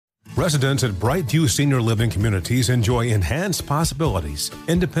Residents at Brightview Senior Living Communities enjoy enhanced possibilities,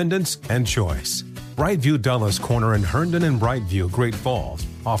 independence, and choice. Brightview Dulles Corner in Herndon and Brightview, Great Falls,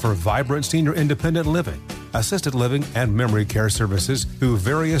 offer vibrant senior independent living, assisted living, and memory care services through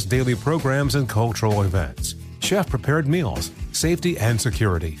various daily programs and cultural events. Chef-prepared meals, safety and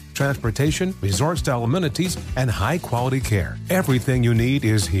security, transportation, resort-style amenities, and high-quality care. Everything you need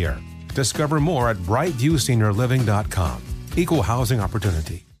is here. Discover more at brightviewseniorliving.com. Equal housing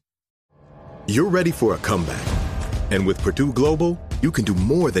opportunity. You're ready for a comeback. And with Purdue Global, you can do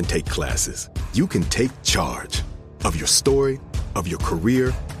more than take classes. You can take charge of your story, of your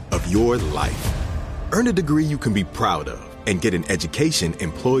career, of your life. Earn a degree you can be proud of and get an education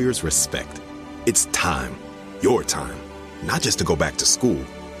employers respect. It's time, your time, not just to go back to school,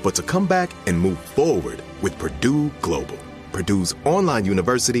 but to come back and move forward with Purdue Global, Purdue's online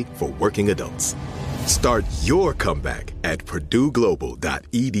university for working adults. Start your comeback at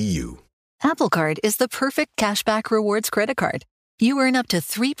purdueglobal.edu. Apple Card is the perfect cashback rewards credit card. You earn up to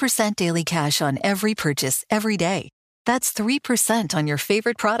 3% daily cash on every purchase every day. That's 3% on your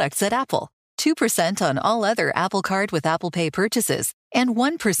favorite products at Apple, 2% on all other Apple Card with Apple Pay purchases, and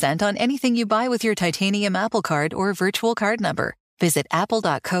 1% on anything you buy with your titanium Apple Card or virtual card number. Visit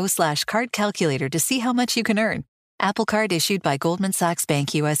apple.co/card calculator to see how much you can earn. Apple Card issued by Goldman Sachs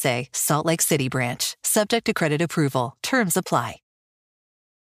Bank USA, Salt Lake City branch. Subject to credit approval. Terms apply.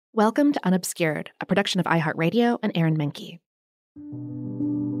 Welcome to Unobscured, a production of iHeartRadio and Aaron Menke.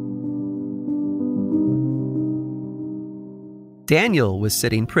 Daniel was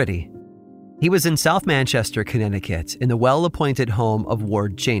sitting pretty. He was in South Manchester, Connecticut, in the well-appointed home of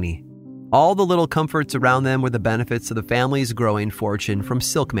Ward Cheney. All the little comforts around them were the benefits of the family's growing fortune from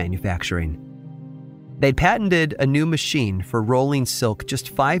silk manufacturing. They'd patented a new machine for rolling silk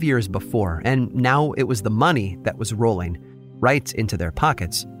just 5 years before, and now it was the money that was rolling right into their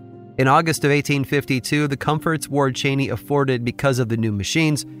pockets. In August of 1852, the comforts Ward Cheney afforded because of the new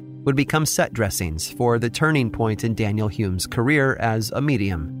machines would become set dressings for the turning point in Daniel Hume's career as a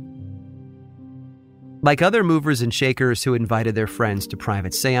medium. Like other movers and shakers who invited their friends to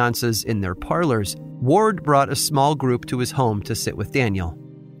private seances in their parlors, Ward brought a small group to his home to sit with Daniel.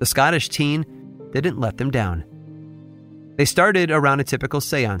 The Scottish teen didn't let them down. They started around a typical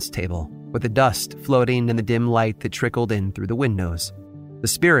seance table, with the dust floating in the dim light that trickled in through the windows. The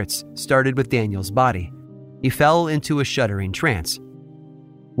spirits started with Daniel's body. He fell into a shuddering trance.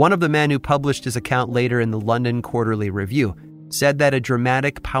 One of the men who published his account later in the London Quarterly Review said that a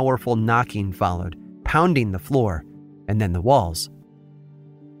dramatic, powerful knocking followed, pounding the floor and then the walls.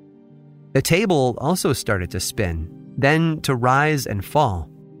 The table also started to spin, then to rise and fall.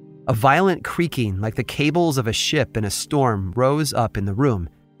 A violent creaking like the cables of a ship in a storm rose up in the room,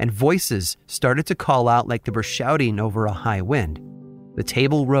 and voices started to call out like they were shouting over a high wind. The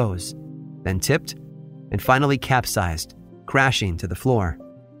table rose, then tipped, and finally capsized, crashing to the floor.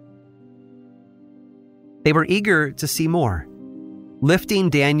 They were eager to see more. Lifting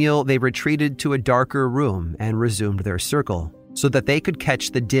Daniel, they retreated to a darker room and resumed their circle, so that they could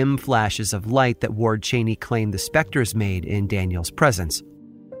catch the dim flashes of light that Ward Cheney claimed the specters made in Daniel's presence.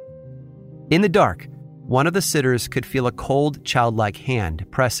 In the dark, one of the sitters could feel a cold, childlike hand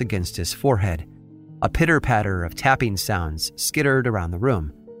press against his forehead. A pitter-patter of tapping sounds skittered around the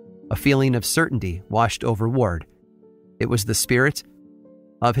room. A feeling of certainty washed over Ward. It was the spirit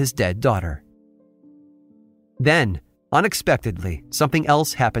of his dead daughter. Then, unexpectedly, something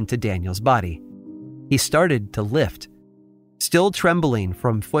else happened to Daniel's body. He started to lift. Still trembling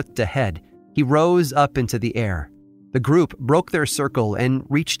from foot to head, he rose up into the air. The group broke their circle and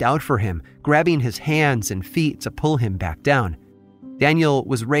reached out for him, grabbing his hands and feet to pull him back down. Daniel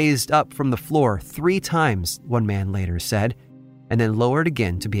was raised up from the floor 3 times, one man later said, and then lowered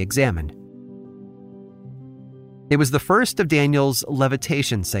again to be examined. It was the first of Daniel's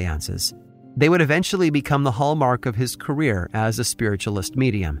levitation seances. They would eventually become the hallmark of his career as a spiritualist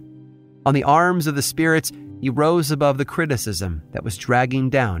medium. On the arms of the spirits, he rose above the criticism that was dragging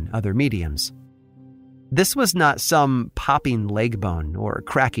down other mediums. This was not some popping leg bone or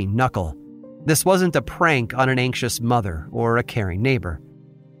cracking knuckle. This wasn't a prank on an anxious mother or a caring neighbor.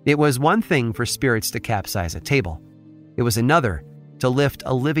 It was one thing for spirits to capsize a table. It was another to lift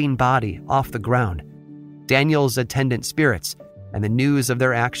a living body off the ground. Daniel's attendant spirits and the news of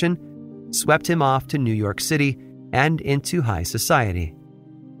their action swept him off to New York City and into high society.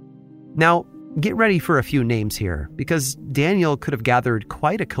 Now, get ready for a few names here, because Daniel could have gathered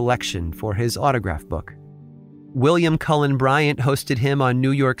quite a collection for his autograph book. William Cullen Bryant hosted him on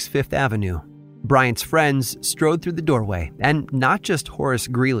New York's Fifth Avenue. Bryant's friends strode through the doorway, and not just Horace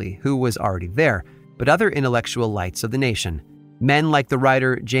Greeley, who was already there, but other intellectual lights of the nation. men like the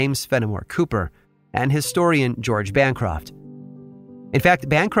writer James Fenimore Cooper and historian George Bancroft. In fact,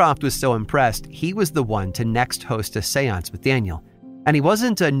 Bancroft was so impressed, he was the one to next host a seance with Daniel. And he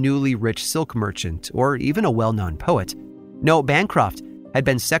wasn't a newly rich silk merchant or even a well-known poet. No, Bancroft had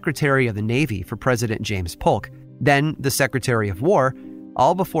been Secretary of the Navy for President James Polk, then the Secretary of War,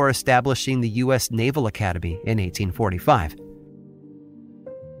 all before establishing the U.S. Naval Academy in 1845.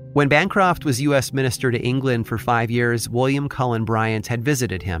 When Bancroft was U.S. Minister to England for 5 years, William Cullen Bryant had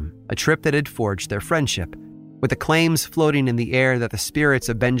visited him, a trip that had forged their friendship. With the claims floating in the air that the spirits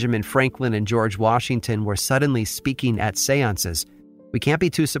of Benjamin Franklin and George Washington were suddenly speaking at seances, we can't be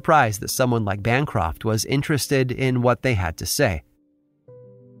too surprised that someone like Bancroft was interested in what they had to say.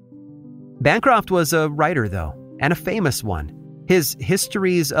 Bancroft was a writer, though, and a famous one. His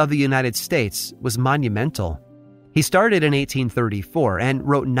Histories of the United States was monumental. He started in 1834 and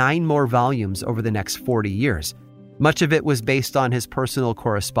wrote 9 more volumes over the next 40 years. Much of it was based on his personal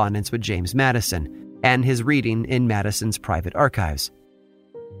correspondence with James Madison and his reading in Madison's private archives.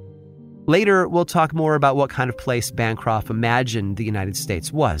 Later, we'll talk more about what kind of place Bancroft imagined the United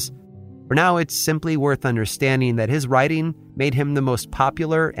States was. For now, it's simply worth understanding that his writing made him the most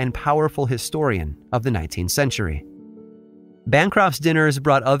popular and powerful historian of the 19th century. Bancroft's dinners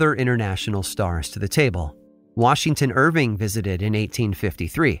brought other international stars to the table. Washington Irving visited in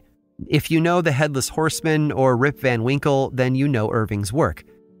 1853. If you know The Headless Horseman or Rip Van Winkle, then you know Irving's work.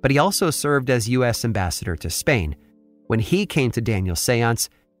 But he also served as U.S. ambassador to Spain. When he came to Daniel's seance,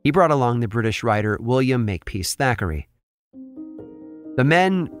 he brought along the British writer William Makepeace Thackeray. The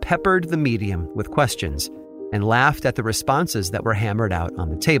men peppered the medium with questions and laughed at the responses that were hammered out on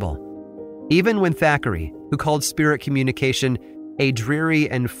the table. Even when Thackeray, who called spirit communication a dreary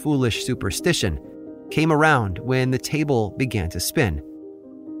and foolish superstition, came around when the table began to spin.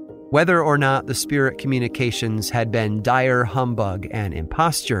 Whether or not the spirit communications had been dire humbug and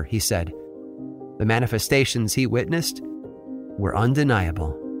imposture, he said, the manifestations he witnessed were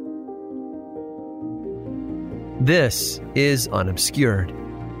undeniable. This is Unobscured.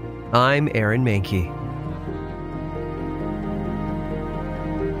 I'm Aaron Mahnke.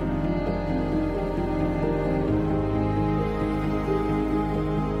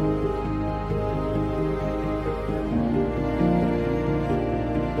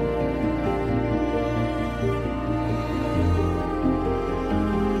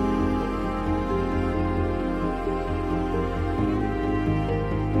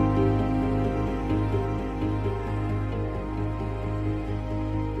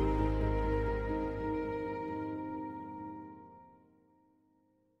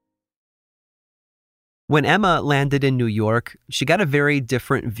 When Emma landed in New York, she got a very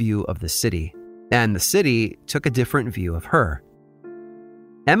different view of the city, and the city took a different view of her.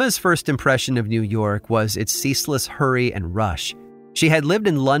 Emma's first impression of New York was its ceaseless hurry and rush. She had lived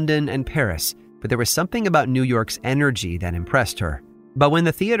in London and Paris, but there was something about New York's energy that impressed her. But when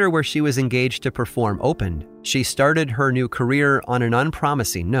the theater where she was engaged to perform opened, she started her new career on an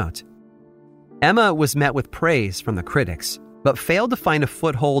unpromising note. Emma was met with praise from the critics, but failed to find a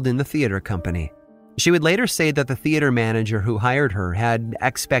foothold in the theater company. She would later say that the theater manager who hired her had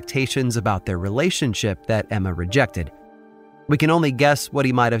expectations about their relationship that Emma rejected. We can only guess what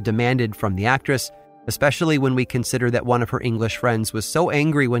he might have demanded from the actress, especially when we consider that one of her English friends was so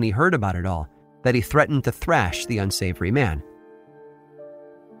angry when he heard about it all that he threatened to thrash the unsavory man.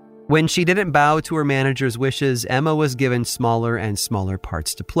 When she didn't bow to her manager's wishes, Emma was given smaller and smaller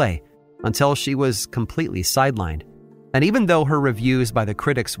parts to play, until she was completely sidelined. And even though her reviews by the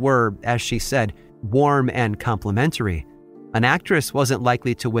critics were, as she said, warm and complimentary, an actress wasn't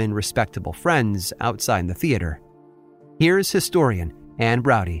likely to win respectable friends outside the theater. Here's historian Anne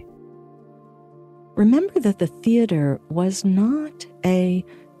Braude. Remember that the theater was not a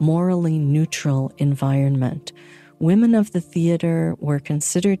morally neutral environment. Women of the theater were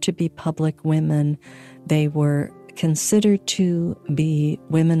considered to be public women. They were considered to be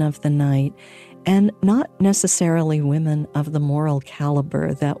women of the night, and not necessarily women of the moral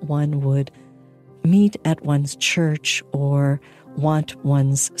caliber that one would meet at one's church or want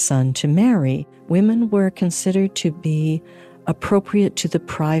one's son to marry. Women were considered to be appropriate to the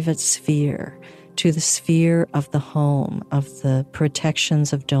private sphere, to the sphere of the home, of the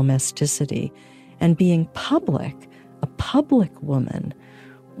protections of domesticity. And being public, a public woman,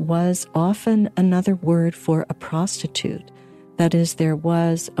 was often another word for a prostitute. That is, there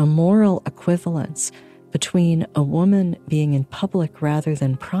was a moral equivalence between a woman being in public rather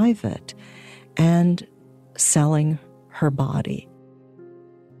than private and selling her body.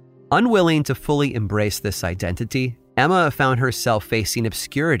 Unwilling to fully embrace this identity, Emma found herself facing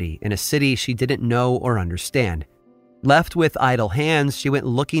obscurity in a city she didn't know or understand. Left with idle hands, she went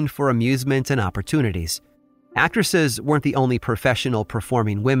looking for amusement and opportunities. Actresses weren't the only professional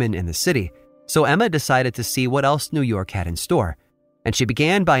performing women in the city, so Emma decided to see what else New York had in store, and she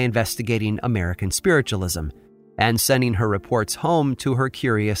began by investigating American spiritualism and sending her reports home to her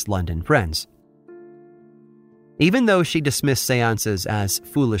curious London friends. Even though she dismissed seances as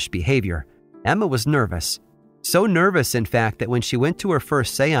foolish behavior, Emma was nervous. So nervous, in fact, that when she went to her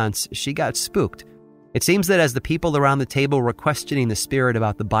first seance, she got spooked. It seems that as the people around the table were questioning the spirit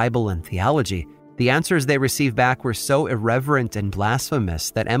about the Bible and theology, the answers they received back were so irreverent and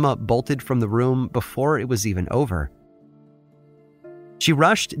blasphemous that Emma bolted from the room before it was even over. She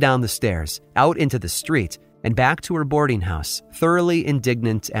rushed down the stairs, out into the street, and back to her boarding house, thoroughly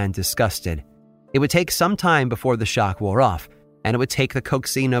indignant and disgusted. It would take some time before the shock wore off, and it would take the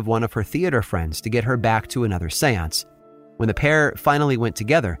coaxing of one of her theater friends to get her back to another seance. When the pair finally went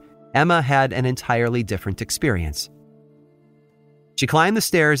together, Emma had an entirely different experience. She climbed the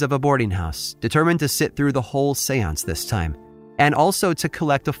stairs of a boarding house, determined to sit through the whole seance this time, and also to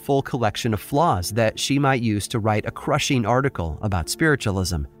collect a full collection of flaws that she might use to write a crushing article about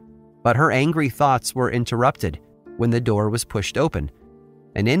spiritualism. But her angry thoughts were interrupted when the door was pushed open,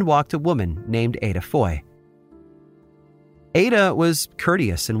 and in walked a woman named Ada Foy. Ada was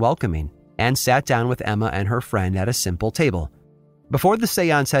courteous and welcoming, and sat down with Emma and her friend at a simple table. Before the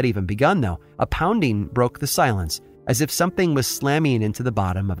seance had even begun, though, a pounding broke the silence, as if something was slamming into the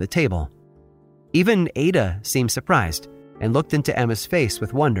bottom of the table. Even Ada seemed surprised, and looked into Emma's face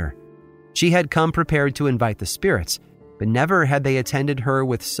with wonder. She had come prepared to invite the spirits, but never had they attended her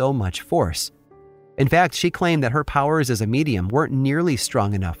with so much force. In fact, she claimed that her powers as a medium weren't nearly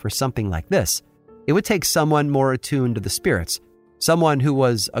strong enough for something like this. It would take someone more attuned to the spirits, someone who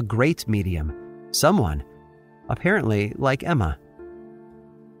was a great medium, someone, apparently, like Emma.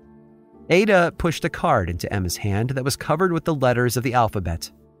 Ada pushed a card into Emma's hand that was covered with the letters of the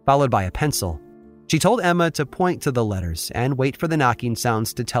alphabet, followed by a pencil. She told Emma to point to the letters and wait for the knocking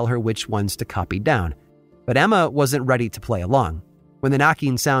sounds to tell her which ones to copy down. But Emma wasn't ready to play along. When the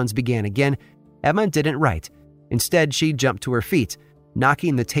knocking sounds began again, Emma didn't write. Instead, she jumped to her feet,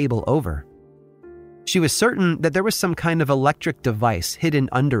 knocking the table over. She was certain that there was some kind of electric device hidden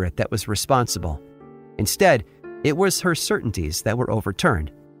under it that was responsible. Instead, it was her certainties that were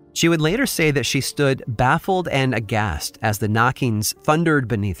overturned. She would later say that she stood baffled and aghast as the knockings thundered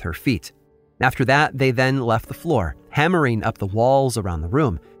beneath her feet. After that, they then left the floor, hammering up the walls around the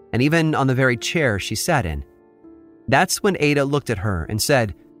room, and even on the very chair she sat in. That's when Ada looked at her and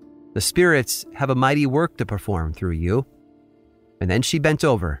said, "The spirits have a mighty work to perform through you." And then she bent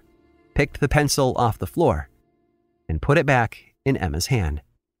over, picked the pencil off the floor, and put it back in Emma's hand.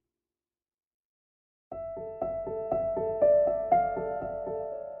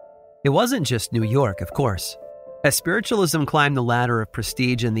 It wasn't just New York, of course. As spiritualism climbed the ladder of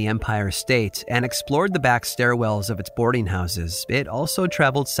prestige in the Empire State and explored the back stairwells of its boarding houses, it also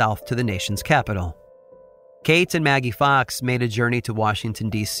traveled south to the nation's capital. Kate and Maggie Fox made a journey to Washington,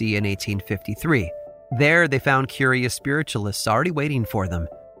 D.C. in 1853. There, they found curious spiritualists already waiting for them.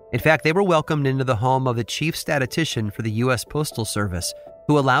 In fact, they were welcomed into the home of the chief statistician for the U.S. Postal Service,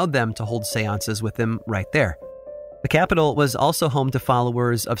 who allowed them to hold seances with him right there. The capital was also home to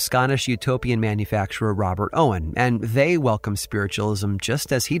followers of Scottish utopian manufacturer Robert Owen, and they welcomed spiritualism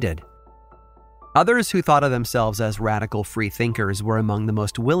just as he did. Others who thought of themselves as radical free thinkers were among the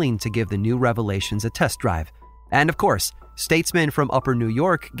most willing to give the new revelations a test drive. And of course, statesmen from Upper New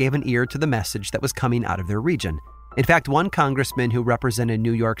York gave an ear to the message that was coming out of their region. In fact, one congressman who represented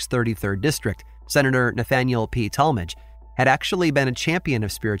New York's 33rd District, Senator Nathaniel P. Talmadge, had actually been a champion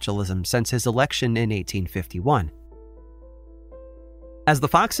of spiritualism since his election in 1851. As the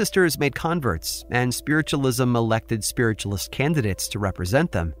Fox sisters made converts and spiritualism elected spiritualist candidates to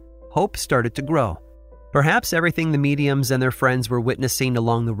represent them, hope started to grow. Perhaps everything the mediums and their friends were witnessing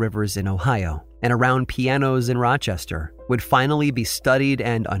along the rivers in Ohio and around pianos in Rochester would finally be studied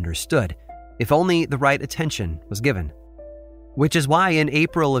and understood, if only the right attention was given. Which is why in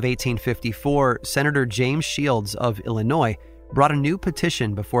April of 1854, Senator James Shields of Illinois brought a new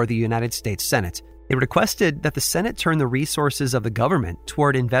petition before the United States Senate. It requested that the Senate turn the resources of the government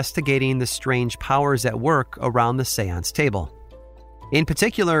toward investigating the strange powers at work around the seance table. In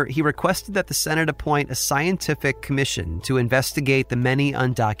particular, he requested that the Senate appoint a scientific commission to investigate the many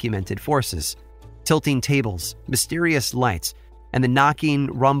undocumented forces, tilting tables, mysterious lights, and the knocking,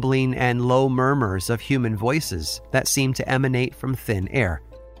 rumbling, and low murmurs of human voices that seem to emanate from thin air.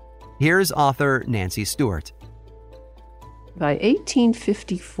 Here's author Nancy Stewart. By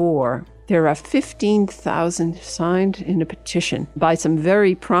 1854, There are 15,000 signed in a petition by some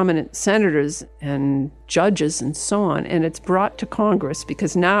very prominent senators and judges and so on, and it's brought to Congress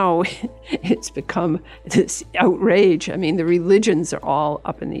because now it's become this outrage. I mean, the religions are all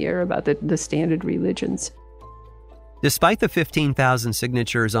up in the air about the standard religions. Despite the 15,000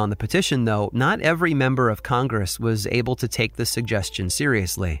 signatures on the petition, though, not every member of Congress was able to take the suggestion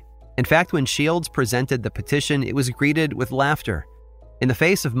seriously. In fact, when Shields presented the petition, it was greeted with laughter. In the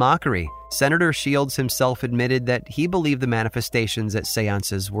face of mockery, Senator Shields himself admitted that he believed the manifestations at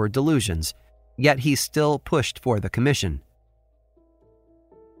seances were delusions, yet he still pushed for the commission.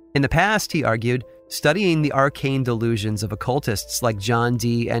 In the past, he argued, studying the arcane delusions of occultists like John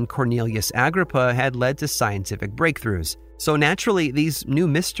Dee and Cornelius Agrippa had led to scientific breakthroughs. So naturally, these new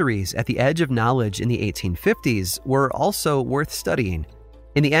mysteries at the edge of knowledge in the 1850s were also worth studying.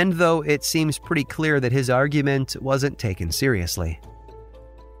 In the end, though, it seems pretty clear that his argument wasn't taken seriously.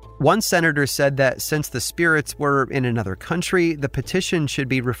 One senator said that since the spirits were in another country, the petition should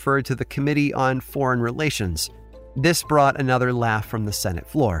be referred to the Committee on Foreign Relations. This brought another laugh from the Senate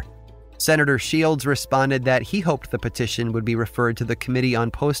floor. Senator Shields responded that he hoped the petition would be referred to the Committee on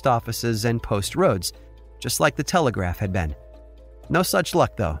Post Offices and Post Roads, just like the telegraph had been. No such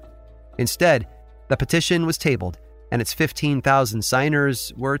luck, though. Instead, the petition was tabled, and its 15,000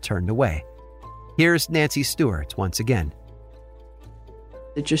 signers were turned away. Here's Nancy Stewart once again.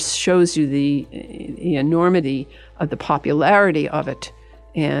 It just shows you the enormity of the popularity of it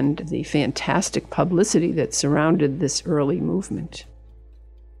and the fantastic publicity that surrounded this early movement.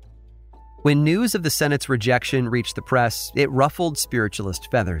 When news of the Senate's rejection reached the press, it ruffled spiritualist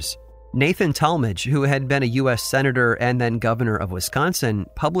feathers. Nathan Talmadge, who had been a U.S. Senator and then governor of Wisconsin,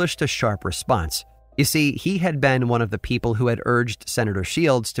 published a sharp response. You see, he had been one of the people who had urged Senator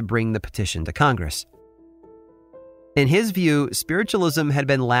Shields to bring the petition to Congress. In his view, spiritualism had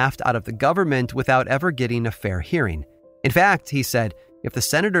been laughed out of the government without ever getting a fair hearing. In fact, he said, if the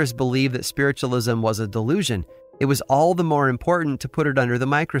senators believed that spiritualism was a delusion, it was all the more important to put it under the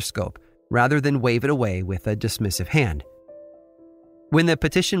microscope, rather than wave it away with a dismissive hand. When the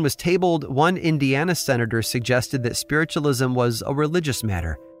petition was tabled, one Indiana senator suggested that spiritualism was a religious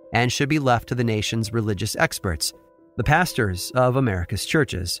matter and should be left to the nation's religious experts, the pastors of America's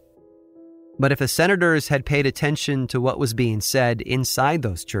churches. But if the senators had paid attention to what was being said inside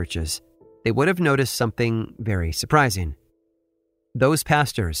those churches, they would have noticed something very surprising. Those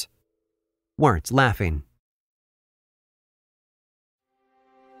pastors weren't laughing.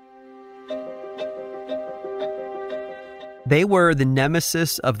 They were the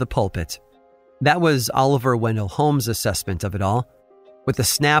nemesis of the pulpit. That was Oliver Wendell Holmes' assessment of it all. With the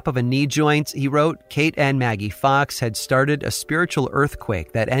snap of a knee joint, he wrote, Kate and Maggie Fox had started a spiritual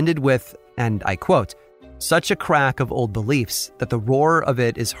earthquake that ended with, and I quote, such a crack of old beliefs that the roar of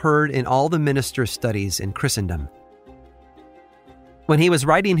it is heard in all the ministers' studies in Christendom. When he was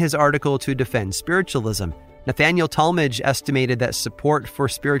writing his article to defend spiritualism, Nathaniel Talmadge estimated that support for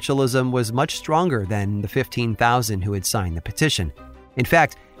spiritualism was much stronger than the 15,000 who had signed the petition. In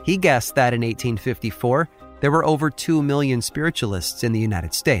fact, he guessed that in 1854, there were over 2 million spiritualists in the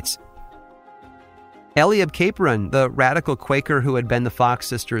United States. Eliab Capron, the radical Quaker who had been the Fox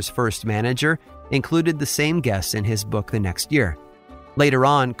sisters' first manager, included the same guess in his book the next year. Later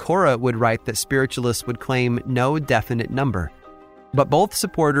on, Cora would write that spiritualists would claim no definite number. But both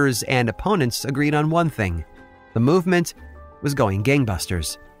supporters and opponents agreed on one thing: the movement was going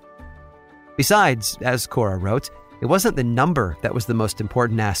gangbusters. Besides, as Cora wrote, it wasn't the number that was the most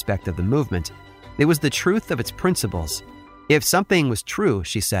important aspect of the movement. It was the truth of its principles. If something was true,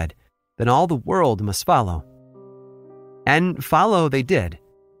 she said, then all the world must follow. And follow they did.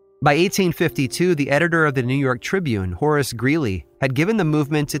 By 1852, the editor of the New York Tribune, Horace Greeley, had given the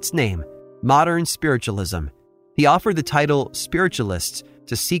movement its name, Modern Spiritualism. He offered the title Spiritualists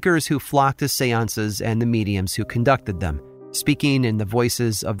to seekers who flocked to seances and the mediums who conducted them, speaking in the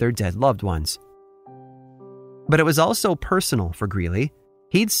voices of their dead loved ones. But it was also personal for Greeley.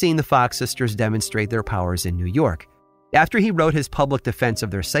 He'd seen the Fox sisters demonstrate their powers in New York. After he wrote his public defense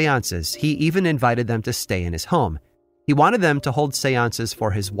of their seances, he even invited them to stay in his home. He wanted them to hold seances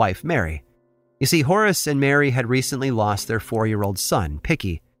for his wife, Mary. You see, Horace and Mary had recently lost their 4-year-old son,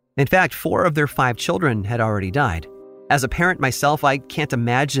 Picky. In fact, 4 of their 5 children had already died. As a parent myself, I can't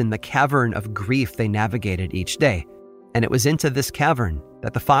imagine the cavern of grief they navigated each day. And it was into this cavern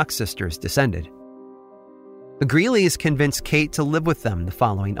that the Fox sisters descended. The Greeleys convinced Kate to live with them the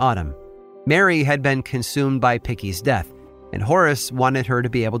following autumn. Mary had been consumed by Picky's death, and Horace wanted her to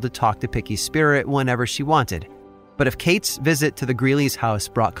be able to talk to Picky's spirit whenever she wanted. But if Kate's visit to the Greeleys' house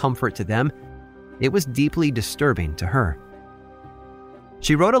brought comfort to them, it was deeply disturbing to her.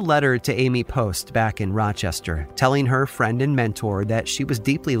 She wrote a letter to Amy Post back in Rochester, telling her friend and mentor that she was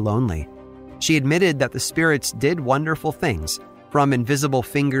deeply lonely. She admitted that the spirits did wonderful things, from invisible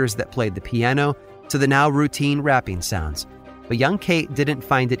fingers that played the piano to the now routine rapping sounds. But young Kate didn't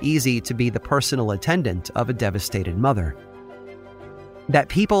find it easy to be the personal attendant of a devastated mother. That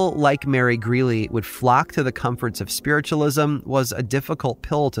people like Mary Greeley would flock to the comforts of spiritualism was a difficult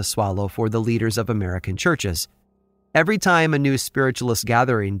pill to swallow for the leaders of American churches. Every time a new spiritualist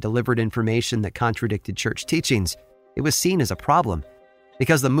gathering delivered information that contradicted church teachings, it was seen as a problem,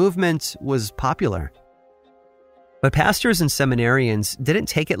 because the movement was popular. But pastors and seminarians didn't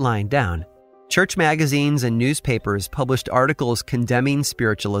take it lying down. Church magazines and newspapers published articles condemning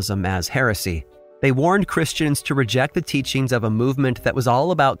spiritualism as heresy. They warned Christians to reject the teachings of a movement that was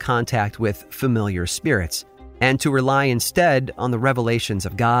all about contact with familiar spirits, and to rely instead on the revelations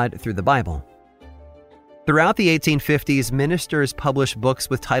of God through the Bible. Throughout the 1850s, ministers published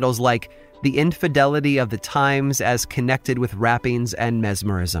books with titles like The Infidelity of the Times as Connected with Rappings and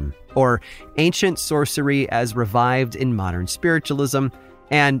Mesmerism, or Ancient Sorcery as Revived in Modern Spiritualism,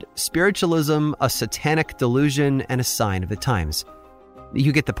 and Spiritualism, a Satanic Delusion and a Sign of the Times.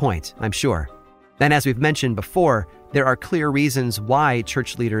 You get the point, I'm sure. And as we've mentioned before, there are clear reasons why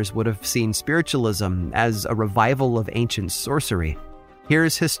church leaders would have seen spiritualism as a revival of ancient sorcery.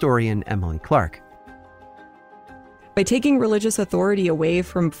 Here's historian Emily Clark. By taking religious authority away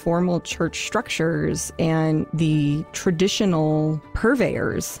from formal church structures and the traditional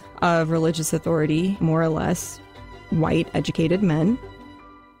purveyors of religious authority, more or less white educated men,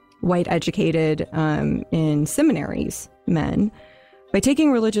 white educated in seminaries men, by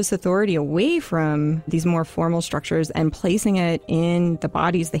taking religious authority away from these more formal structures and placing it in the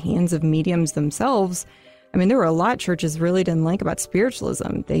bodies, the hands of mediums themselves, I mean, there were a lot churches really didn't like about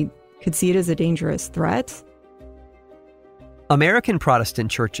spiritualism. They could see it as a dangerous threat. American Protestant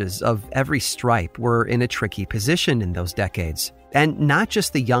churches of every stripe were in a tricky position in those decades. And not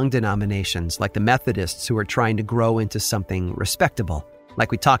just the young denominations like the Methodists who were trying to grow into something respectable,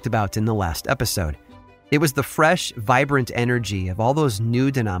 like we talked about in the last episode. It was the fresh, vibrant energy of all those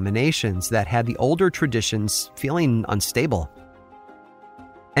new denominations that had the older traditions feeling unstable.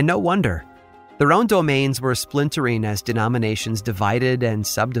 And no wonder. Their own domains were splintering as denominations divided and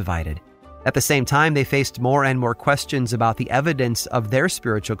subdivided. At the same time, they faced more and more questions about the evidence of their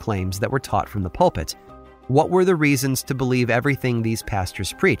spiritual claims that were taught from the pulpit. What were the reasons to believe everything these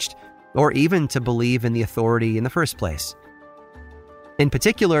pastors preached, or even to believe in the authority in the first place? In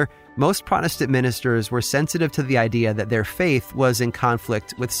particular, most Protestant ministers were sensitive to the idea that their faith was in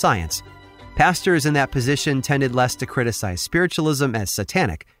conflict with science. Pastors in that position tended less to criticize spiritualism as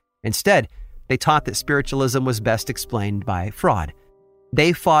satanic. Instead, they taught that spiritualism was best explained by fraud.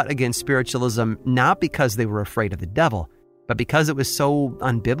 They fought against spiritualism not because they were afraid of the devil, but because it was so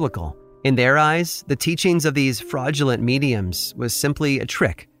unbiblical. In their eyes, the teachings of these fraudulent mediums was simply a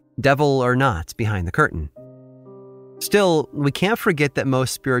trick, devil or not, behind the curtain. Still, we can't forget that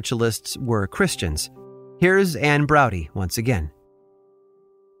most spiritualists were Christians. Here's Anne Braude once again.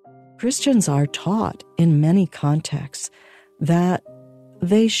 Christians are taught in many contexts that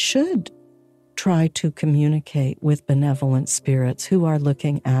they should try to communicate with benevolent spirits who are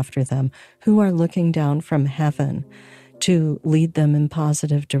looking after them, who are looking down from heaven to lead them in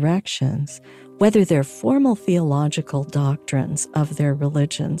positive directions. Whether their formal theological doctrines of their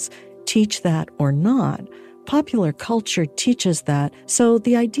religions teach that or not, popular culture teaches that. So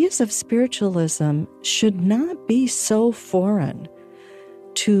the ideas of spiritualism should not be so foreign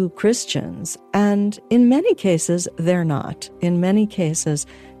to Christians. And in many cases, they're not. In many cases,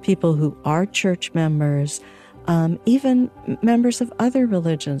 people who are church members, even members of other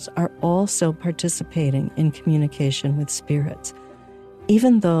religions, are also participating in communication with spirits,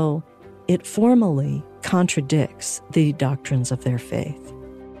 even though it formally contradicts the doctrines of their faith.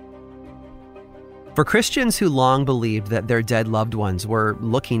 For Christians who long believed that their dead loved ones were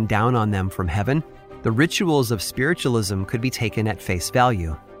looking down on them from heaven, the rituals of spiritualism could be taken at face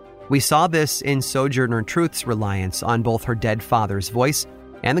value. We saw this in Sojourner Truth's reliance on both her dead father's voice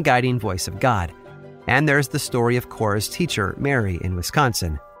and the guiding voice of God. And there's the story of Cora's teacher, Mary, in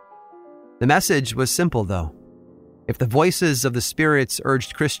Wisconsin. The message was simple, though. If the voices of the spirits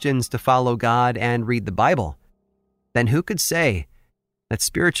urged Christians to follow God and read the Bible, then who could say that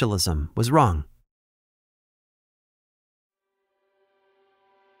spiritualism was wrong?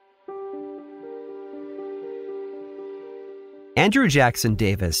 Andrew Jackson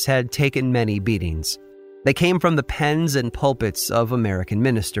Davis had taken many beatings. They came from the pens and pulpits of American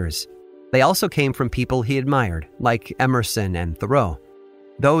ministers. They also came from people he admired, like Emerson and Thoreau.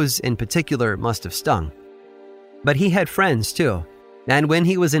 Those in particular must have stung. But he had friends too. And when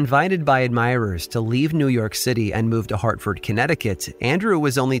he was invited by admirers to leave New York City and move to Hartford, Connecticut, Andrew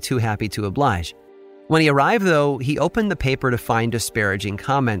was only too happy to oblige. When he arrived, though, he opened the paper to find disparaging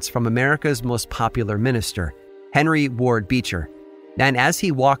comments from America's most popular minister, Henry Ward Beecher. And as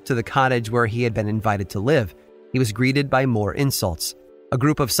he walked to the cottage where he had been invited to live, he was greeted by more insults. A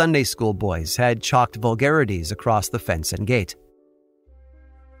group of Sunday school boys had chalked vulgarities across the fence and gate.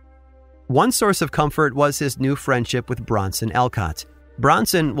 One source of comfort was his new friendship with Bronson Alcott.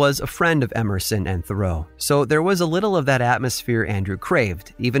 Bronson was a friend of Emerson and Thoreau, so there was a little of that atmosphere Andrew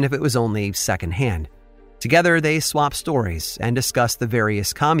craved, even if it was only secondhand. Together, they swapped stories and discussed the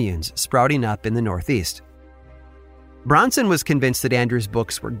various communes sprouting up in the Northeast. Bronson was convinced that Andrew's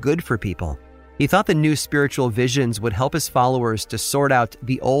books were good for people. He thought the new spiritual visions would help his followers to sort out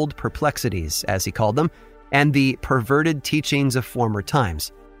the old perplexities, as he called them, and the perverted teachings of former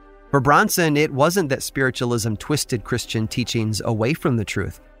times. For Bronson, it wasn't that spiritualism twisted Christian teachings away from the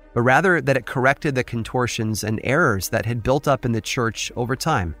truth, but rather that it corrected the contortions and errors that had built up in the church over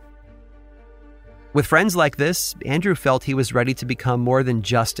time. With friends like this, Andrew felt he was ready to become more than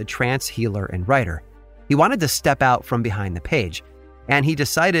just a trance healer and writer. He wanted to step out from behind the page, and he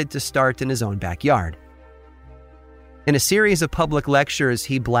decided to start in his own backyard. In a series of public lectures,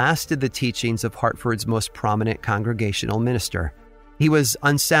 he blasted the teachings of Hartford's most prominent congregational minister. He was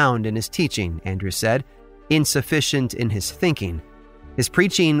unsound in his teaching, Andrew said, insufficient in his thinking. His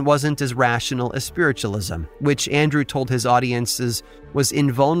preaching wasn't as rational as spiritualism, which Andrew told his audiences was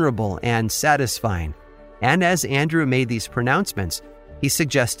invulnerable and satisfying. And as Andrew made these pronouncements, he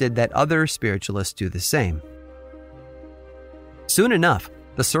suggested that other spiritualists do the same. Soon enough,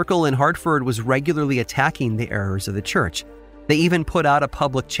 the circle in Hartford was regularly attacking the errors of the church. They even put out a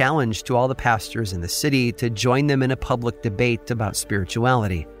public challenge to all the pastors in the city to join them in a public debate about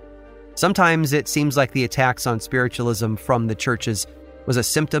spirituality. Sometimes it seems like the attacks on spiritualism from the churches was a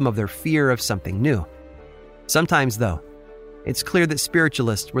symptom of their fear of something new. Sometimes, though, it's clear that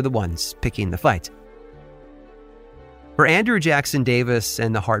spiritualists were the ones picking the fight. For Andrew Jackson Davis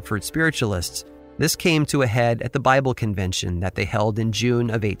and the Hartford spiritualists, this came to a head at the Bible convention that they held in June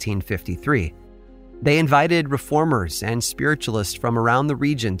of 1853. They invited reformers and spiritualists from around the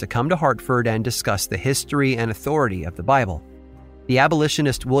region to come to Hartford and discuss the history and authority of the Bible. The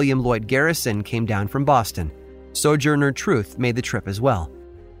abolitionist William Lloyd Garrison came down from Boston. Sojourner Truth made the trip as well,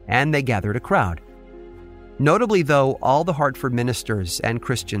 and they gathered a crowd. Notably, though, all the Hartford ministers and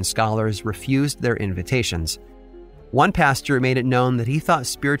Christian scholars refused their invitations. One pastor made it known that he thought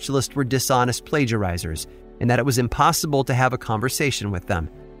spiritualists were dishonest plagiarizers and that it was impossible to have a conversation with them.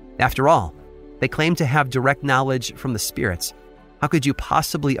 After all, they claimed to have direct knowledge from the spirits. How could you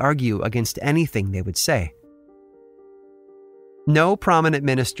possibly argue against anything they would say? No prominent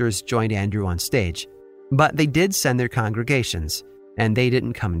ministers joined Andrew on stage, but they did send their congregations, and they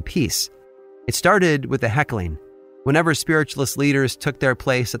didn't come in peace. It started with the heckling. Whenever spiritualist leaders took their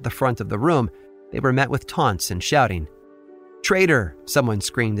place at the front of the room, they were met with taunts and shouting. "Traitor," someone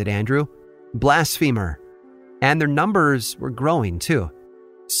screamed at Andrew. "Blasphemer." And their numbers were growing, too.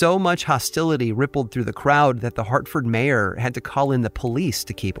 So much hostility rippled through the crowd that the Hartford mayor had to call in the police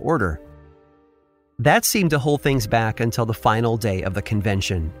to keep order. That seemed to hold things back until the final day of the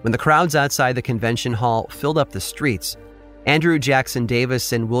convention, when the crowds outside the convention hall filled up the streets. Andrew Jackson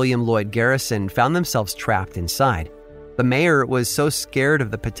Davis and William Lloyd Garrison found themselves trapped inside. The mayor was so scared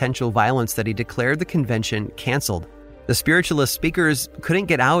of the potential violence that he declared the convention canceled. The spiritualist speakers couldn't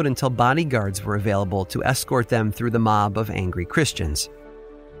get out until bodyguards were available to escort them through the mob of angry Christians.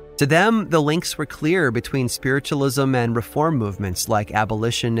 To them, the links were clear between spiritualism and reform movements like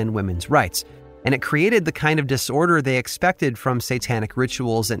abolition and women's rights, and it created the kind of disorder they expected from satanic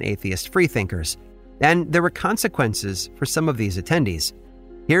rituals and atheist freethinkers. And there were consequences for some of these attendees.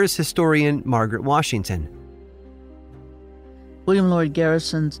 Here's historian Margaret Washington. William Lloyd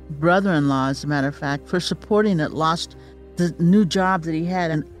Garrison's brother-in-law, as a matter of fact, for supporting it, lost the new job that he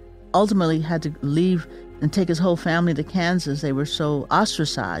had and ultimately had to leave and take his whole family to Kansas. They were so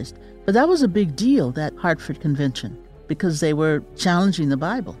ostracized. But that was a big deal, that Hartford Convention, because they were challenging the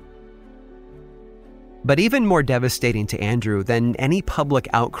Bible. But even more devastating to Andrew than any public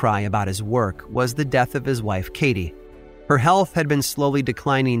outcry about his work was the death of his wife, Katie. Her health had been slowly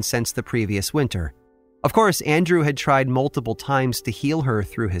declining since the previous winter. Of course, Andrew had tried multiple times to heal her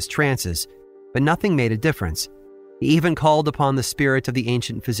through his trances, but nothing made a difference. He even called upon the spirit of the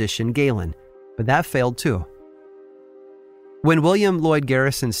ancient physician Galen, but that failed too. When William Lloyd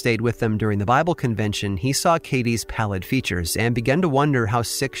Garrison stayed with them during the Bible convention, he saw Katie's pallid features and began to wonder how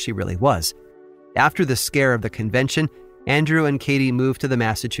sick she really was. After the scare of the convention, Andrew and Katie moved to the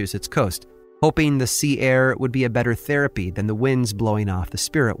Massachusetts coast. hoping the sea air would be a better therapy than the winds blowing off the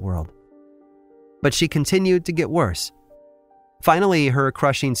spirit world. But she continued to get worse. Finally, her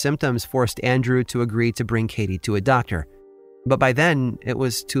crushing symptoms forced Andrew to agree to bring Katie to a doctor. But by then, it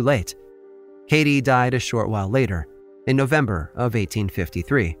was too late. Katie died a short while later, in November of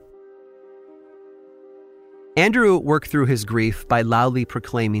 1853. Andrew worked through his grief by loudly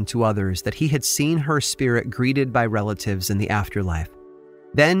proclaiming to others that he had seen her spirit greeted by relatives in the afterlife.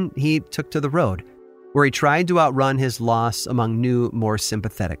 Then he took to the road, where he tried to outrun his loss among new, more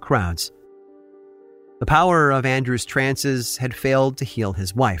sympathetic crowds. The power of Andrew's trances had failed to heal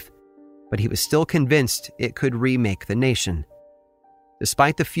his wife, but he was still convinced it could remake the nation.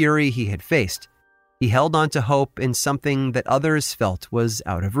 Despite the fury he had faced, he held on to hope in something that others felt was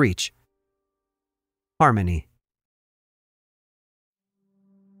out of reach: harmony.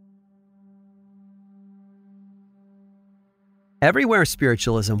 Everywhere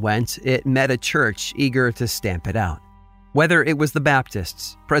spiritualism went, it met a church eager to stamp it out. Whether it was the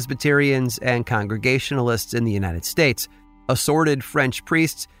Baptists, Presbyterians, and Congregationalists in the United States, assorted French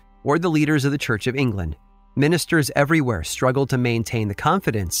priests, or the leaders of the Church of England, ministers everywhere struggled to maintain the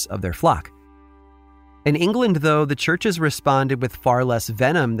confidence of their flock. In England, though, the churches responded with far less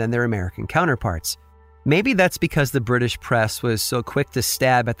venom than their American counterparts. Maybe that's because the British press was so quick to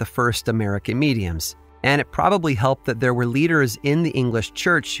stab at the first American mediums, and it probably helped that there were leaders in the English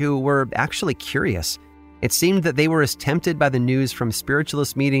church who were actually curious. It seemed that they were as tempted by the news from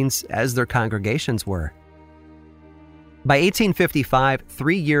spiritualist meetings as their congregations were. By 1855,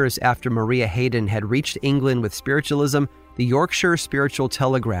 3 years after Maria Hayden had reached England with spiritualism, the Yorkshire Spiritual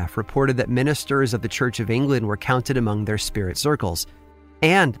Telegraph reported that ministers of the Church of England were counted among their spirit circles.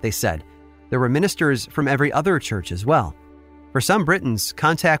 And, they said, there were ministers from every other church as well. For some Britons,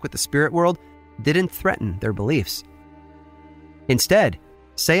 contact with the spirit world didn't threaten their beliefs. Instead,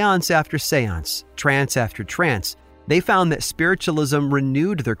 seance after seance, trance after trance, they found that spiritualism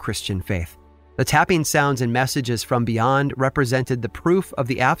renewed their Christian faith. The tapping sounds and messages from beyond represented the proof of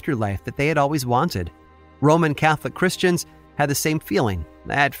the afterlife that they had always wanted. Roman Catholic Christians had the same feeling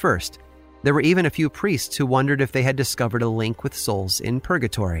at first. There were even a few priests who wondered if they had discovered a link with souls in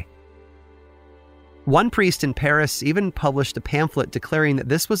purgatory. One priest in Paris even published a pamphlet declaring that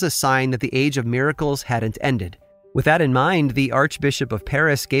this was a sign that the age of miracles hadn't ended. With that in mind, the Archbishop of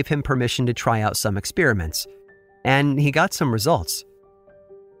Paris gave him permission to try out some experiments, and he got some results.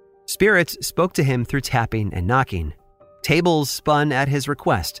 Spirits spoke to him through tapping and knocking. Tables spun at his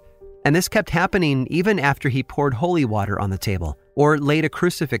request, and this kept happening even after he poured holy water on the table or laid a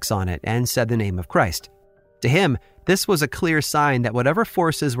crucifix on it and said the name of Christ. To him, this was a clear sign that whatever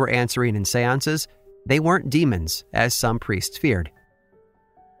forces were answering in seances, they weren't demons, as some priests feared.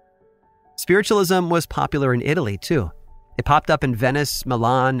 Spiritualism was popular in Italy, too. It popped up in Venice,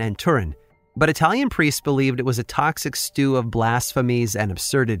 Milan, and Turin, but Italian priests believed it was a toxic stew of blasphemies and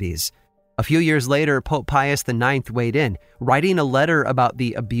absurdities. A few years later, Pope Pius IX weighed in, writing a letter about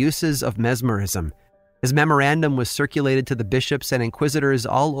the abuses of mesmerism. His memorandum was circulated to the bishops and inquisitors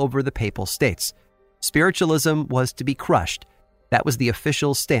all over the papal states. Spiritualism was to be crushed. That was the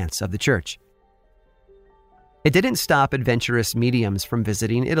official stance of the church. It didn't stop adventurous mediums from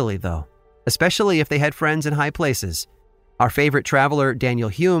visiting Italy, though, especially if they had friends in high places. Our favorite traveler, Daniel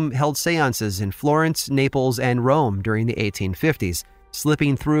Hume, held seances in Florence, Naples, and Rome during the 1850s,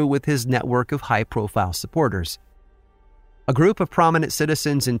 slipping through with his network of high-profile supporters. A group of prominent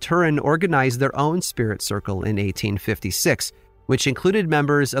citizens in Turin organized their own spirit circle in 1856, which included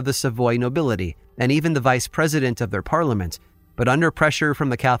members of the Savoy nobility and even the vice president of their parliament, but under pressure from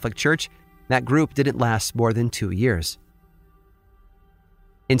the Catholic Church, that group didn't last more than 2 years.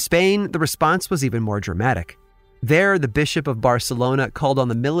 In Spain, the response was even more dramatic. There, the Bishop of Barcelona called on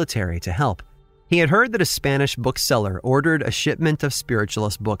the military to help. He had heard that a Spanish bookseller ordered a shipment of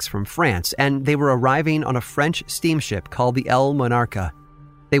spiritualist books from France, and they were arriving on a French steamship called the El Monarca.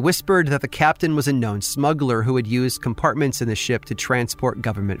 They whispered that the captain was a known smuggler who had used compartments in the ship to transport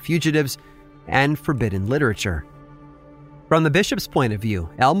government fugitives and forbidden literature. From the bishop's point of view,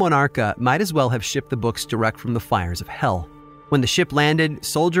 El Monarca might as well have shipped the books direct from the fires of hell. When the ship landed,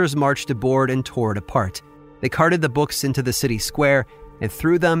 soldiers marched aboard and tore it apart. They carted the books into the city square and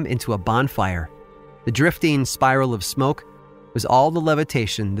threw them into a bonfire. The drifting spiral of smoke was all the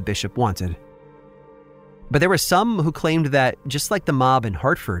levitation the bishop wanted. But there were some who claimed that, just like the mob in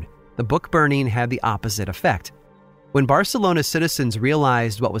Hartford, the book burning had the opposite effect. When Barcelona citizens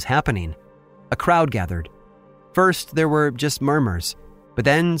realized what was happening, a crowd gathered. First, there were just murmurs, but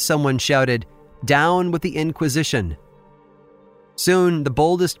then someone shouted, "Down with the Inquisition!" Soon, the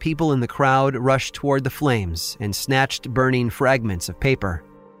boldest people in the crowd rushed toward the flames and snatched burning fragments of paper.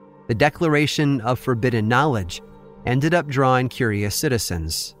 The Declaration of Forbidden Knowledge ended up drawing curious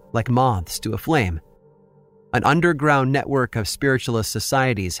citizens, like moths to a flame. An underground network of spiritualist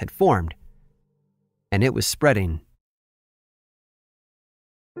societies had formed, and it was spreading.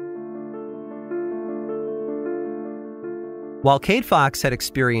 While Kate Fox had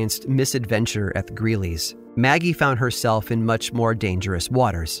experienced misadventure at the Greeleys, Maggie found herself in much more dangerous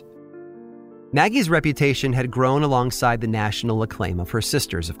waters. Maggie's reputation had grown alongside the national acclaim of her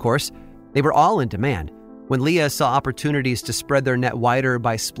sisters, of course. They were all in demand. When Leah saw opportunities to spread their net wider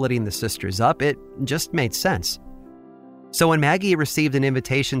by splitting the sisters up, it just made sense. So when Maggie received an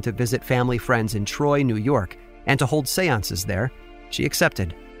invitation to visit family friends in Troy, New York, and to hold seances there, she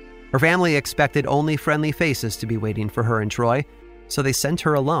accepted. Her family expected only friendly faces to be waiting for her in Troy, so they sent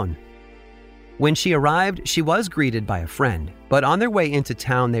her alone. When she arrived, she was greeted by a friend, but on their way into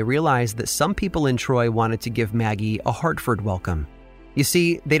town, they realized that some people in Troy wanted to give Maggie a Hartford welcome. You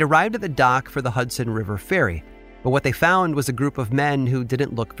see, they'd arrived at the dock for the Hudson River Ferry, but what they found was a group of men who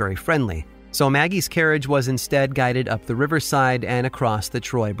didn't look very friendly, so Maggie's carriage was instead guided up the riverside and across the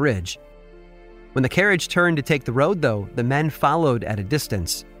Troy Bridge. When the carriage turned to take the road, though, the men followed at a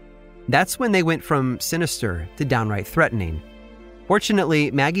distance. That's when they went from sinister to downright threatening.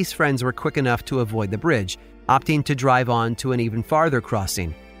 Fortunately, Maggie's friends were quick enough to avoid the bridge, opting to drive on to an even farther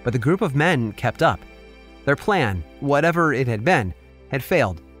crossing, but the group of men kept up. Their plan, whatever it had been, had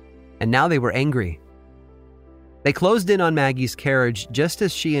failed, and now they were angry. They closed in on Maggie's carriage just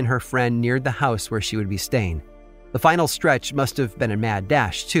as she and her friend neared the house where she would be staying. The final stretch must have been a mad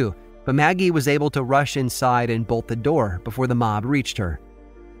dash, too, but Maggie was able to rush inside and bolt the door before the mob reached her.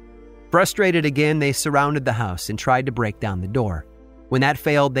 Frustrated again, they surrounded the house and tried to break down the door. When that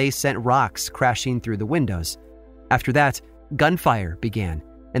failed, they sent rocks crashing through the windows. After that, gunfire began,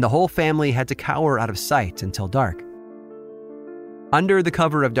 and the whole family had to cower out of sight until dark. Under the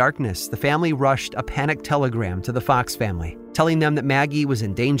cover of darkness, the family rushed a panic telegram to the Fox family, telling them that Maggie was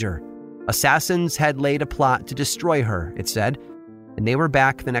in danger. Assassins had laid a plot to destroy her, it said, and they were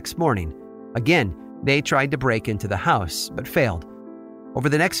back the next morning. Again, they tried to break into the house, but failed. Over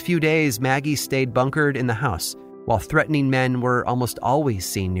the next few days, Maggie stayed bunkered in the house, while threatening men were almost always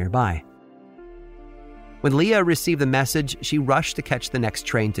seen nearby. When Leah received the message, she rushed to catch the next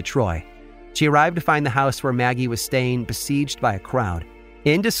train to Troy. She arrived to find the house where Maggie was staying besieged by a crowd.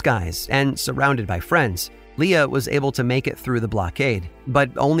 In disguise and surrounded by friends, Leah was able to make it through the blockade,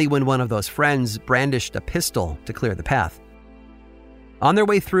 but only when one of those friends brandished a pistol to clear the path. On their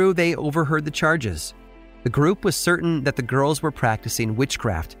way through, they overheard the charges. The group was certain that the girls were practicing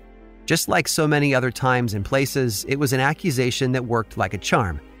witchcraft. Just like so many other times and places, it was an accusation that worked like a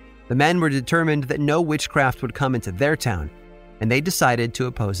charm. The men were determined that no witchcraft would come into their town, and they decided to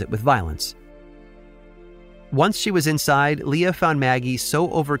oppose it with violence. Once she was inside, Leah found Maggie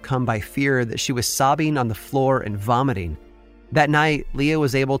so overcome by fear that she was sobbing on the floor and vomiting. That night, Leah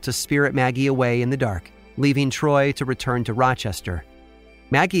was able to spirit Maggie away in the dark, leaving Troy to return to Rochester.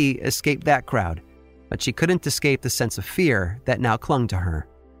 Maggie escaped that crowd, but she couldn't escape the sense of fear that now clung to her.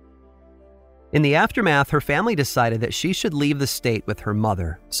 In the aftermath, her family decided that she should leave the state with her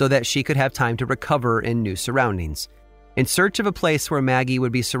mother so that she could have time to recover in new surroundings. In search of a place where Maggie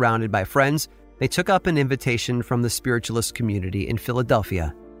would be surrounded by friends, they took up an invitation from the spiritualist community in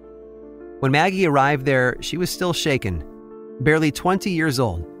Philadelphia. When Maggie arrived there, she was still shaken. Barely 20 years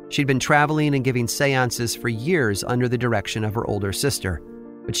old, she'd been traveling and giving seances for years under the direction of her older sister,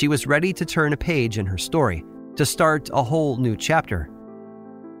 but she was ready to turn a page in her story, to start a whole new chapter.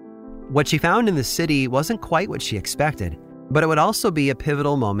 What she found in the city wasn't quite what she expected, but it would also be a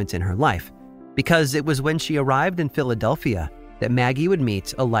pivotal moment in her life, because it was when she arrived in Philadelphia that Maggie would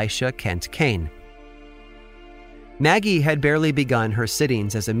meet Elisha Kent Kane. Maggie had barely begun her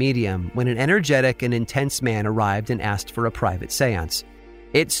sittings as a medium when an energetic and intense man arrived and asked for a private seance.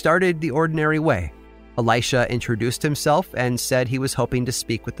 It started the ordinary way. Elisha introduced himself and said he was hoping to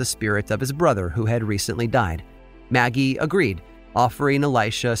speak with the spirit of his brother who had recently died. Maggie agreed, offering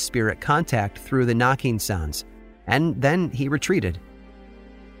Elisha spirit contact through the knocking sounds, and then he retreated.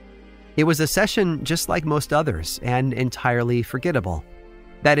 It was a session just like most others and entirely forgettable.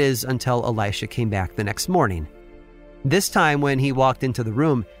 That is, until Elisha came back the next morning. This time when he walked into the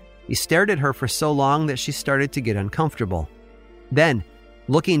room, he stared at her for so long that she started to get uncomfortable. Then,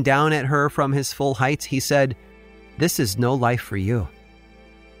 looking down at her from his full height, he said, "This is no life for you."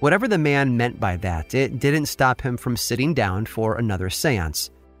 Whatever the man meant by that, it didn't stop him from sitting down for another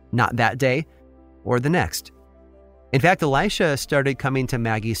seance. Not that day, or the next. In fact, Elisha started coming to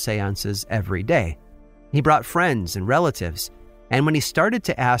Maggie's seances every day. He brought friends and relatives. And when he started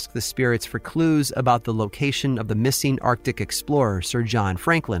to ask the spirits for clues about the location of the missing Arctic explorer, Sir John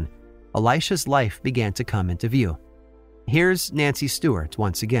Franklin, Elisha's life began to come into view. Here's Nancy Stewart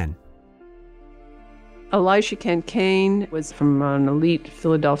once again. Elisha Kincaid was from an elite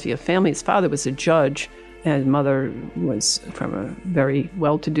Philadelphia family. His father was a judge, and his mother was from a very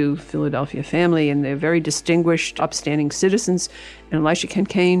well-to-do Philadelphia family, and they're very distinguished, upstanding citizens. And Elisha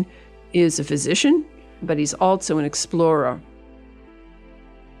Kincaid is a physician, but he's also an explorer.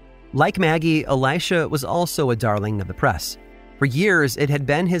 Like Maggie, Elisha was also a darling of the press. For years, it had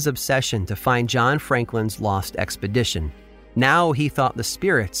been his obsession to find John Franklin's lost expedition. Now he thought the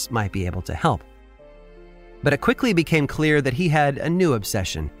spirits might be able to help. But it quickly became clear that he had a new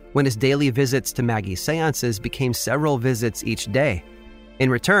obsession when his daily visits to Maggie's seances became several visits each day. In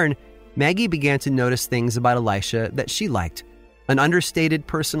return, Maggie began to notice things about Elisha that she liked: an understated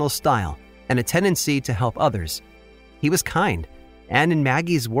personal style and a tendency to help others. He was kind, and in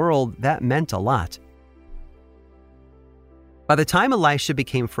Maggie's world, that meant a lot. By the time Elisha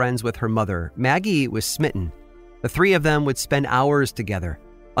became friends with her mother, Maggie was smitten. The three of them would spend hours together,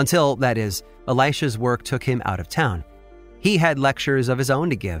 until, that is, Elisha's work took him out of town. He had lectures of his own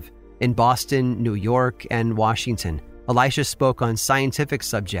to give. In Boston, New York, and Washington, Elisha spoke on scientific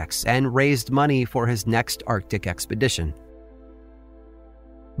subjects and raised money for his next Arctic expedition.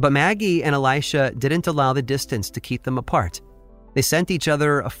 But Maggie and Elisha didn't allow the distance to keep them apart. They sent each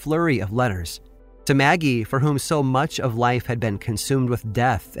other a flurry of letters. To Maggie, for whom so much of life had been consumed with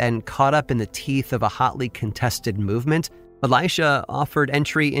death and caught up in the teeth of a hotly contested movement, Elisha offered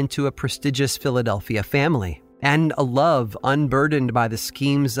entry into a prestigious Philadelphia family and a love unburdened by the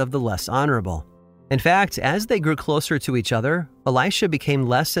schemes of the less honorable. In fact, as they grew closer to each other, Elisha became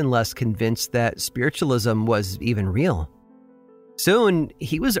less and less convinced that spiritualism was even real. Soon,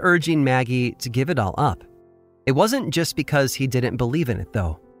 he was urging Maggie to give it all up. It wasn't just because he didn't believe in it,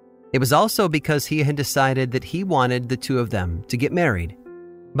 though. It was also because he had decided that he wanted the two of them to get married.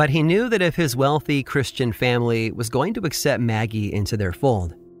 But he knew that if his wealthy Christian family was going to accept Maggie into their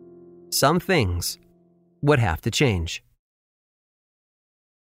fold, some things would have to change.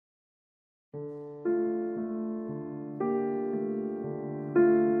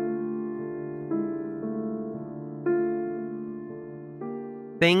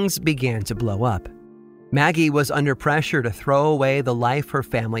 Things began to blow up. Maggie was under pressure to throw away the life her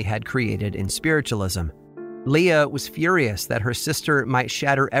family had created in spiritualism. Leah was furious that her sister might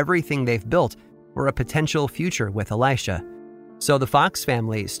shatter everything they've built for a potential future with Elisha. So the Fox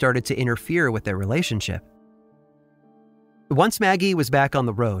family started to interfere with their relationship. Once Maggie was back on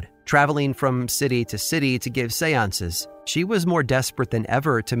the road, traveling from city to city to give seances, she was more desperate than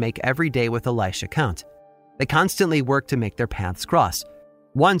ever to make every day with Elisha count. They constantly worked to make their paths cross.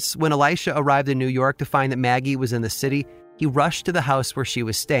 Once, when Elisha arrived in New York to find that Maggie was in the city, he rushed to the house where she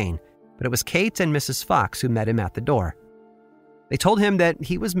was staying, but it was Kate and Mrs. Fox who met him at the door. They told him that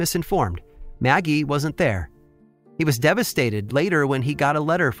he was misinformed. Maggie wasn't there. He was devastated later when he got a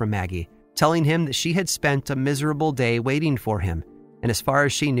letter from Maggie, telling him that she had spent a miserable day waiting for him, and as far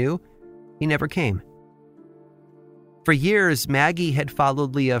as she knew, he never came. For years, Maggie had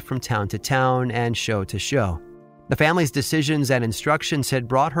followed Leah from town to town and show to show. The family's decisions and instructions had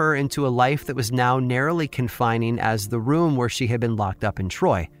brought her into a life that was now narrowly confining as the room where she had been locked up in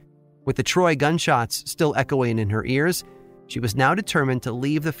Troy. With the Troy gunshots still echoing in her ears, she was now determined to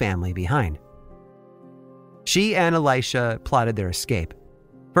leave the family behind. She and Elisha plotted their escape.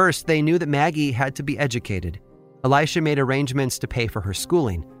 First, they knew that Maggie had to be educated. Elisha made arrangements to pay for her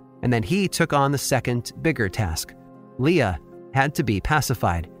schooling, and then he took on the second, bigger task. Leah had to be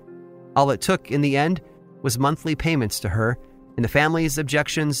pacified. All it took, in the end, was monthly payments to her, and the family's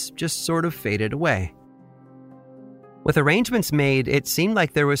objections just sort of faded away. With arrangements made, it seemed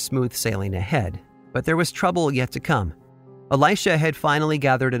like there was smooth sailing ahead, but there was trouble yet to come. Elisha had finally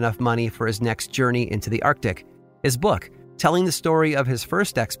gathered enough money for his next journey into the Arctic. His book, telling the story of his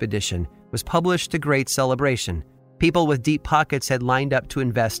first expedition, was published to great celebration. People with deep pockets had lined up to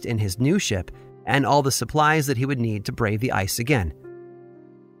invest in his new ship and all the supplies that he would need to brave the ice again.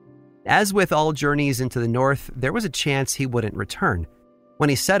 As with all journeys into the north, there was a chance he wouldn't return.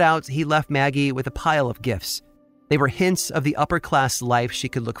 When he set out, he left Maggie with a pile of gifts. They were hints of the upper-class life she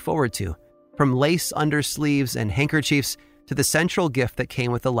could look forward to, from lace undersleeves and handkerchiefs to the central gift that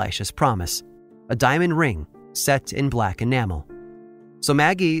came with Elisha's promise, a diamond ring set in black enamel. So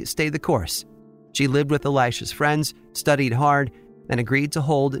Maggie stayed the course. She lived with Elisha's friends, studied hard, and agreed to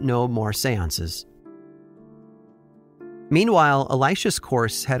hold no more seances. Meanwhile, Elisha's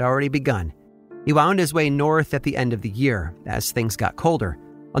course had already begun. He wound his way north at the end of the year as things got colder,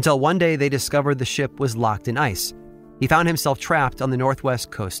 until one day they discovered the ship was locked in ice. He found himself trapped on the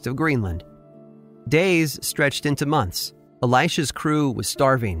northwest coast of Greenland. Days stretched into months. Elisha's crew was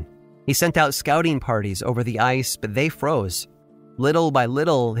starving. He sent out scouting parties over the ice, but they froze. Little by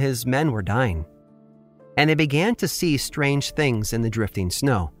little, his men were dying. And they began to see strange things in the drifting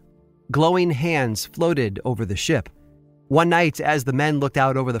snow. Glowing hands floated over the ship. One night, as the men looked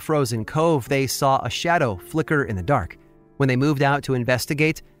out over the frozen cove, they saw a shadow flicker in the dark. When they moved out to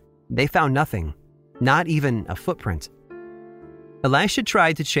investigate, they found nothing, not even a footprint. Elisha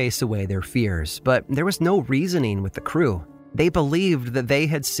tried to chase away their fears, but there was no reasoning with the crew. They believed that they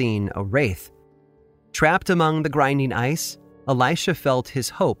had seen a wraith. Trapped among the grinding ice, Elisha felt his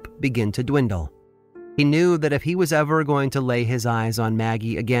hope begin to dwindle. He knew that if he was ever going to lay his eyes on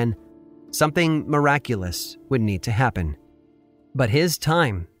Maggie again, something miraculous would need to happen. But his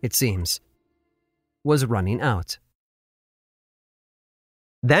time, it seems, was running out.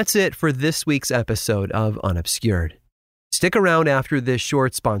 That's it for this week's episode of Unobscured. Stick around after this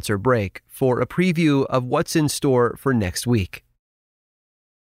short sponsor break for a preview of what's in store for next week.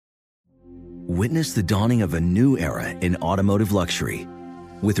 Witness the dawning of a new era in automotive luxury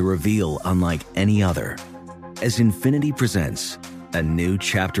with a reveal unlike any other as Infiniti presents a new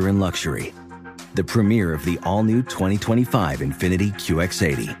chapter in luxury, the premiere of the all-new 2025 Infiniti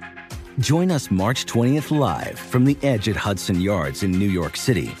QX80. Join us March 20th live from the Edge at Hudson Yards in New York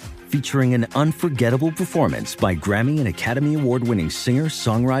City, featuring an unforgettable performance by Grammy and Academy Award-winning singer,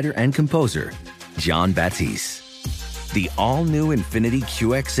 songwriter, and composer, Jon Batiste. The all-new Infiniti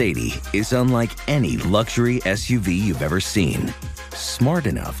QX80 is unlike any luxury SUV you've ever seen. Smart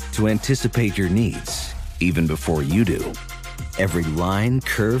enough to anticipate your needs, even before you do. Every line,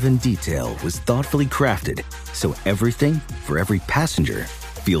 curve, and detail was thoughtfully crafted, so everything for every passenger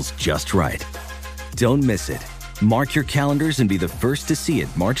feels just right. Don't miss it. Mark your calendars and be the first to see it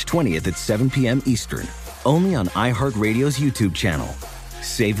March 20th at 7 p.m. Eastern, only on iHeartRadio's YouTube channel.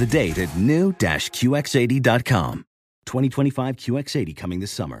 Save the date at new-QX80.com. 2025 QX80 coming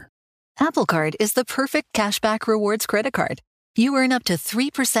this summer. Apple Card is the perfect cashback rewards credit card. You earn up to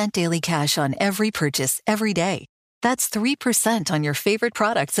 3% daily cash on every purchase every day. That's 3% on your favorite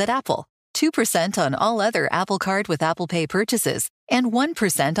products at Apple, 2% on all other Apple Card with Apple Pay purchases, and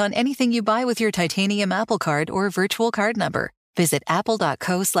 1% on anything you buy with your titanium Apple Card or virtual card number. Visit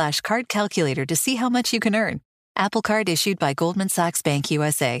apple.co/card calculator to see how much you can earn. Apple Card issued by Goldman Sachs Bank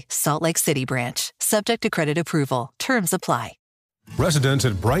USA, Salt Lake City branch. Subject to credit approval. Terms apply. Residents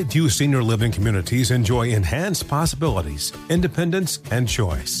at Brightview Senior Living Communities enjoy enhanced possibilities, independence, and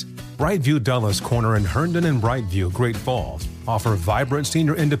choice. Brightview Dulles Corner in Herndon and Brightview, Great Falls, offer vibrant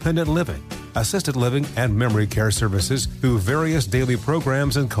senior independent living, assisted living, and memory care services through various daily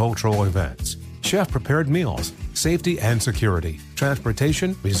programs and cultural events. Chef-prepared meals, safety and security,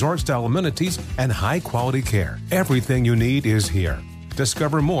 transportation, resort-style amenities, and high-quality care. Everything you need is here.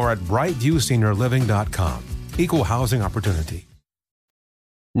 Discover more at brightviewseniorliving.com. Equal housing opportunity.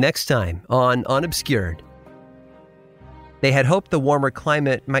 Next time on Unobscured. They had hoped the warmer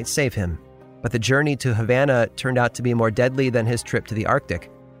climate might save him, but the journey to Havana turned out to be more deadly than his trip to the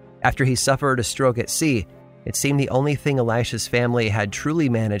Arctic. After he suffered a stroke at sea, it seemed the only thing Elisha's family had truly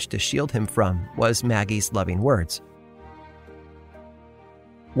managed to shield him from was Maggie's loving words.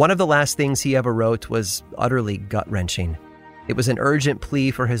 One of the last things he ever wrote was utterly gut-wrenching. It was an urgent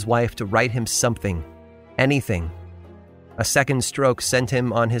plea for his wife to write him something, anything. A second stroke sent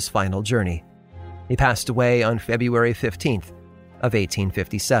him on his final journey. He passed away on February 15th of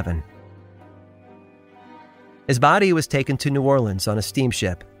 1857. His body was taken to New Orleans on a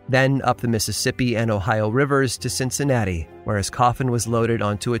steamship, then up the Mississippi and Ohio rivers to Cincinnati, where his coffin was loaded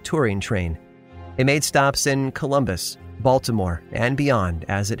onto a touring train. It made stops in Columbus, Baltimore, and beyond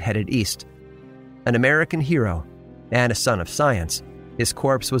as it headed east. An American hero and a son of science, his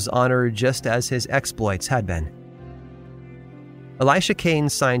corpse was honored just as his exploits had been. Elisha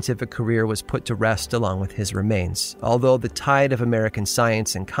Kane's scientific career was put to rest along with his remains, although the tide of American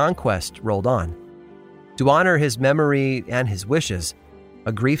science and conquest rolled on. To honor his memory and his wishes,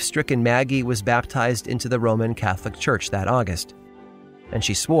 a grief-stricken Maggie was baptized into the Roman Catholic Church that August, and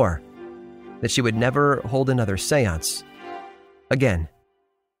she swore that she would never hold another seance again.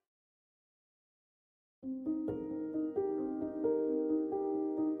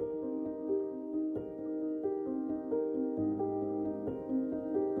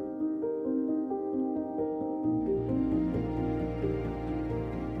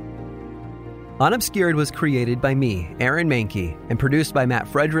 Unobscured was created by me, Aaron Mahnke, and produced by Matt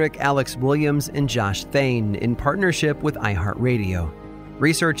Frederick, Alex Williams, and Josh Thane in partnership with iHeartRadio.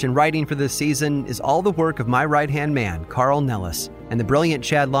 Research and writing for this season is all the work of my right-hand man, Carl Nellis, and the brilliant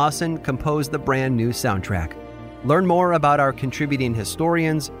Chad Lawson composed the brand new soundtrack. Learn more about our contributing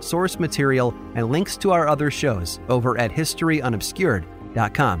historians, source material, and links to our other shows over at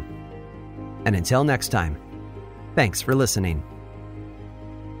historyunobscured.com. And until next time, thanks for listening.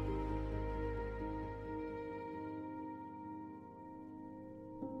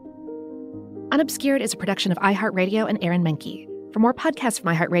 Unobscured is a production of iHeartRadio and Aaron Menke. For more podcasts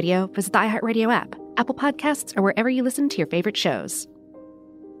from iHeartRadio, visit the iHeartRadio app, Apple Podcasts, or wherever you listen to your favorite shows.